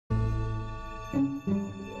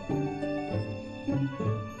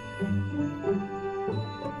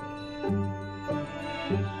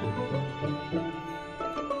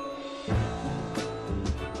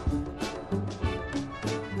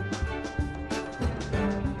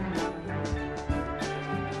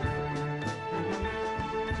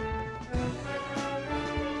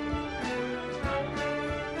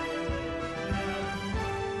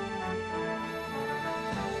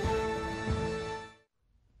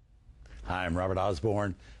Hi, I'm Robert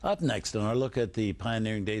Osborne. Up next on our look at the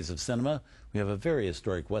pioneering days of cinema, we have a very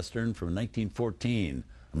historic Western from 1914,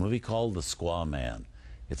 a movie called The Squaw Man.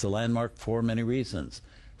 It's a landmark for many reasons.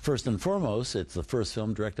 First and foremost, it's the first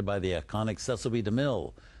film directed by the iconic Cecil B.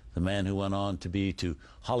 DeMille, the man who went on to be to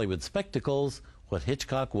Hollywood spectacles what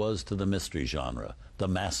Hitchcock was to the mystery genre, the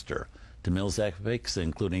master. DeMille's epics,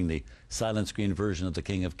 including the silent screen version of The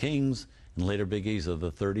King of Kings and later biggies of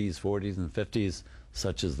the 30s, 40s, and 50s,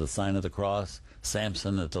 such as The Sign of the Cross,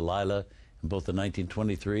 Samson and Delilah, and both the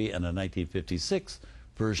 1923 and the 1956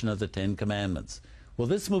 version of the Ten Commandments. Well,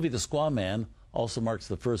 this movie, The Squaw Man, also marks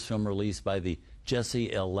the first film released by the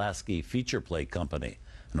Jesse L. Lasky Feature Play Company,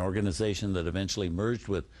 an organization that eventually merged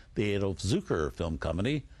with the Adolf Zukor Film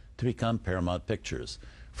Company to become Paramount Pictures.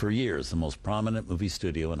 For years, the most prominent movie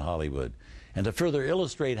studio in Hollywood. And to further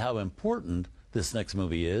illustrate how important this next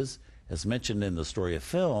movie is, as mentioned in the story of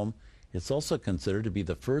film, it's also considered to be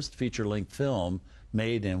the first feature-length film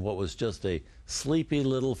made in what was just a sleepy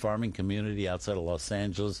little farming community outside of Los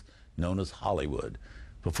Angeles known as Hollywood.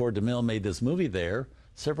 Before DeMille made this movie there,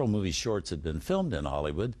 several movie shorts had been filmed in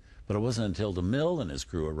Hollywood, but it wasn't until DeMille and his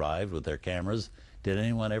crew arrived with their cameras did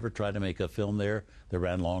anyone ever try to make a film there that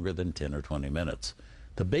ran longer than 10 or 20 minutes.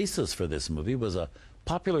 The basis for this movie was a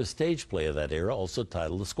popular stage play of that era, also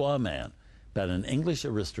titled The Squaw Man, about an English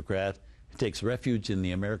aristocrat who takes refuge in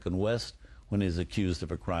the American West when he is accused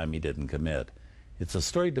of a crime he didn't commit. It's a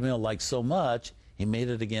story DeMille liked so much, he made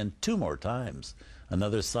it again 2 more times.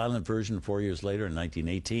 Another silent version 4 years later in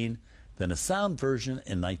 1918, then a sound version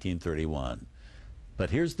in 1931.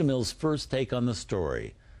 But here's DeMille's first take on the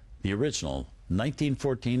story, the original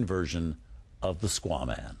 1914 version of The Squaw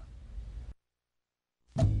Man.